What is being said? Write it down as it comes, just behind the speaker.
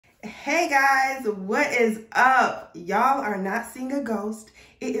Hey guys, what is up? Y'all are not seeing a ghost.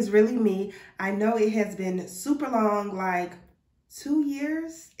 It is really me. I know it has been super long, like 2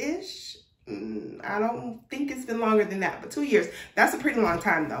 years-ish. I don't think it's been longer than that, but 2 years. That's a pretty long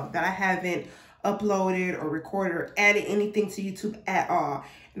time though, that I haven't uploaded or recorded or added anything to YouTube at all.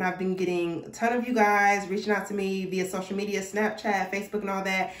 And I've been getting a ton of you guys reaching out to me via social media, Snapchat, Facebook, and all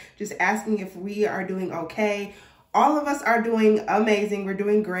that, just asking if we are doing okay. All of us are doing amazing. We're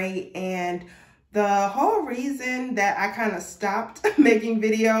doing great. And the whole reason that I kind of stopped making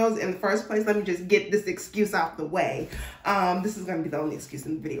videos in the first place, let me just get this excuse out the way. This is going to be the only excuse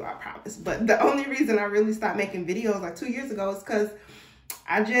in the video, I promise. But the only reason I really stopped making videos like 2 years ago is because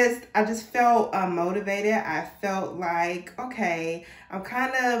I just felt unmotivated. I felt like, okay, I'm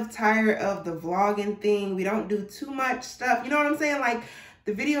kind of tired of the vlogging thing. We don't do too much stuff. You know what I'm saying? Like,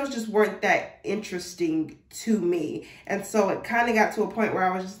 the videos just weren't that interesting to me. And so it kind of got to a point where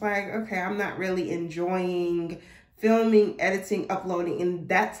I was just like, okay, I'm not really enjoying filming, editing, uploading. And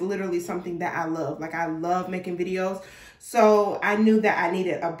that's literally something that I love. Like, I love making videos. So I knew that I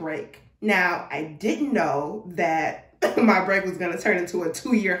needed a break. Now, I didn't know that my break was going to turn into a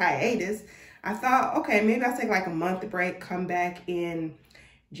 2-year hiatus. I thought, okay, maybe I'll take like a month break, come back in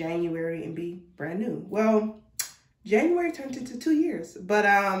January and be brand new. Well, January turned into 2 years, but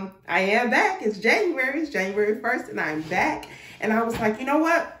I am back. It's January 1st, and I'm back. And I was like, you know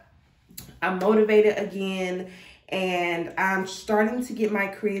what? I'm motivated again, and I'm starting to get my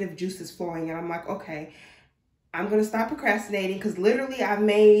creative juices flowing. And I'm like, okay, I'm gonna stop procrastinating, because literally I've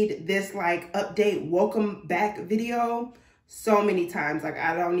made this like update welcome back video so many times. Like,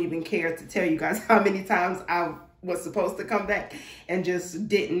 I don't even care to tell you guys how many times I was supposed to come back and just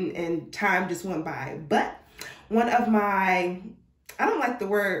didn't, and time just went by. But one of my, I don't like the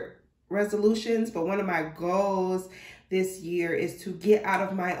word resolutions, but one of my goals this year is to get out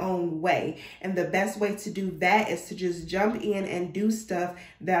of my own way. And the best way to do that is to just jump in and do stuff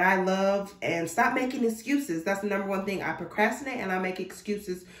that I love and stop making excuses. That's the number one thing. I procrastinate and I make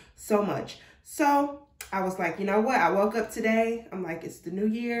excuses so much. So I was like, you know what? I woke up today. I'm like, it's the new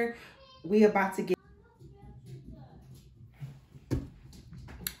year. We about to get,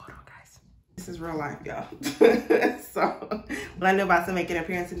 this is real life, y'all. So, well, I knew about to make an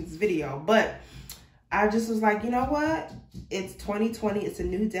appearance in this video, but I just was like, you know what? It's 2020. It's a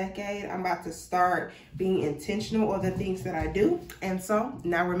new decade. I'm about to start being intentional on the things that I do. And so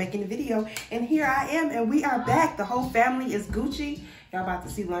now we're making a video, and here I am, and we are back. The whole family is Gucci. Y'all about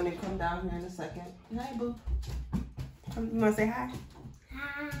to see London come down here in a second. Hi, boo. You want to say hi?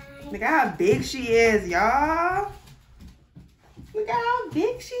 Hi. Look at how big she is, y'all. Look at how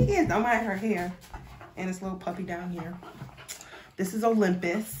big she is. Don't mind her hair. And this little puppy down here. This is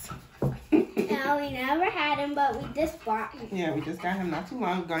Olympus. No, we never had him, but we just bought him. Yeah, we just got him not too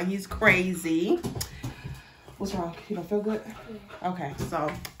long ago, and he's crazy. What's wrong? You don't feel good? Yeah. Okay, so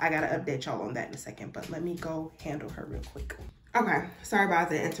I gotta update y'all on that in a second, but let me go handle her real quick. Okay, sorry about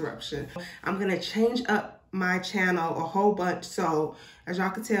the interruption. I'm gonna change up my channel a whole bunch. So as y'all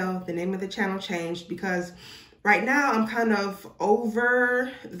can tell, the name of the channel changed because right now I'm kind of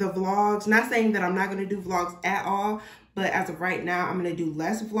over the vlogs. Not saying that I'm not gonna do vlogs at all, but as of right now, I'm gonna do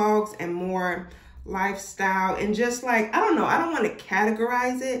less vlogs and more lifestyle, and just like, I don't know, I don't wanna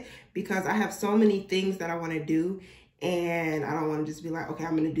categorize it because I have so many things that I wanna do, and I don't wanna just be like, okay,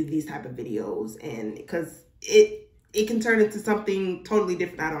 I'm gonna do these type of videos, and because it can turn into something totally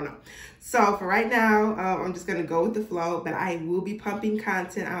different, I don't know. So for right now, I'm just gonna go with the flow, but I will be pumping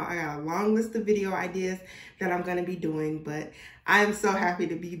content out. I got a long list of video ideas that I'm gonna be doing, but I'm so happy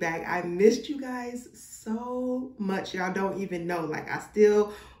to be back. I missed you guys so much. Y'all don't even know. Like, I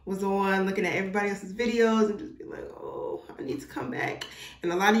still was on looking at everybody else's videos and just be like, oh, I need to come back.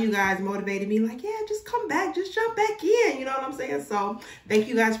 And a lot of you guys motivated me like, yeah, just come back, just jump back in. You know what I'm saying? So thank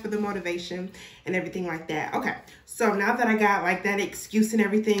you guys for the motivation and everything like that. Okay, so now that I got like that excuse and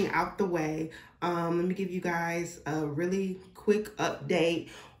everything out the way, let me give you guys a really quick update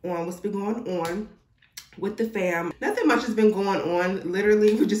on what's been going on with the fam. Nothing much has been going on.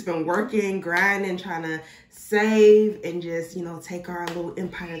 Literally, we've just been working, grinding, trying to save and just, you know, take our little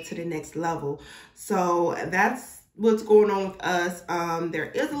empire to the next level. So that's what's going on with us.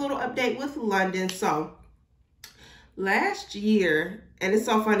 There is a little update with London. So last year, and it's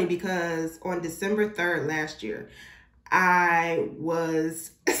so funny because on December 3rd last year, I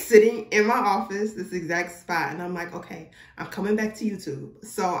was sitting in my office, this exact spot, and I'm like, okay, I'm coming back to YouTube.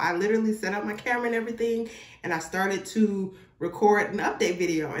 So I literally set up my camera and everything, and I started to record an update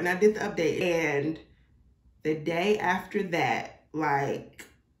video, and I did the update. And the day after that, like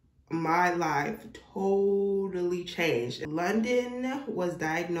my life totally changed. London was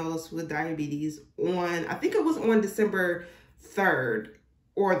diagnosed with diabetes on, I think it was on December 3rd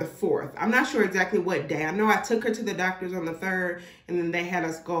or the 4th. I'm not sure exactly what day. I know I took her to the doctors on the 3rd, and then they had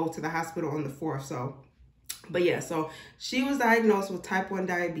us go to the hospital on the 4th. So, but yeah, so she was diagnosed with type 1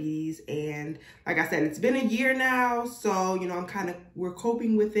 diabetes. And like I said, it's been a year now. So, you know, we're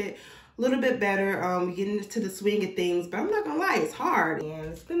coping with it a little bit better. We're getting into the swing of things, but I'm not gonna lie, it's hard.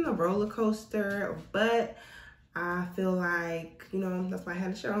 And it's been a roller coaster, but I feel like, you know, that's why I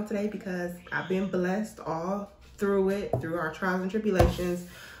had to share on today, because I've been blessed all through it, through our trials and tribulations.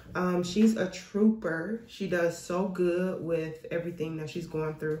 She's a trooper. She does so good with everything that she's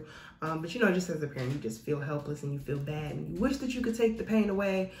going through. But you know, just as a parent, you just feel helpless and you feel bad and you wish that you could take the pain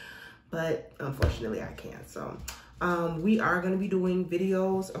away, but unfortunately I can't. So we are going to be doing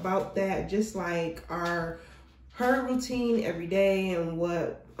videos about that, just like her routine every day and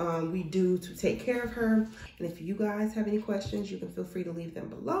what we do to take care of her. And if you guys have any questions, you can feel free to leave them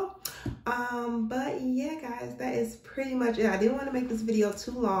below. But yeah, guys, that is pretty much it. I didn't want to make this video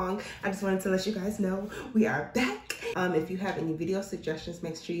too long. I just wanted to let you guys know we are back. If you have any video suggestions,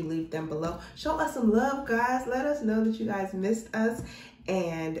 make sure you leave them below. Show us some love, guys. Let us know that you guys missed us,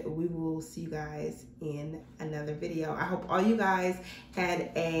 and we will see you guys in another video. I hope all you guys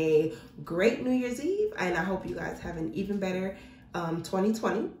had a great New Year's Eve, and I hope you guys have an even better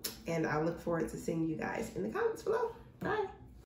 2020, and I look forward to seeing you guys in the comments below. Bye.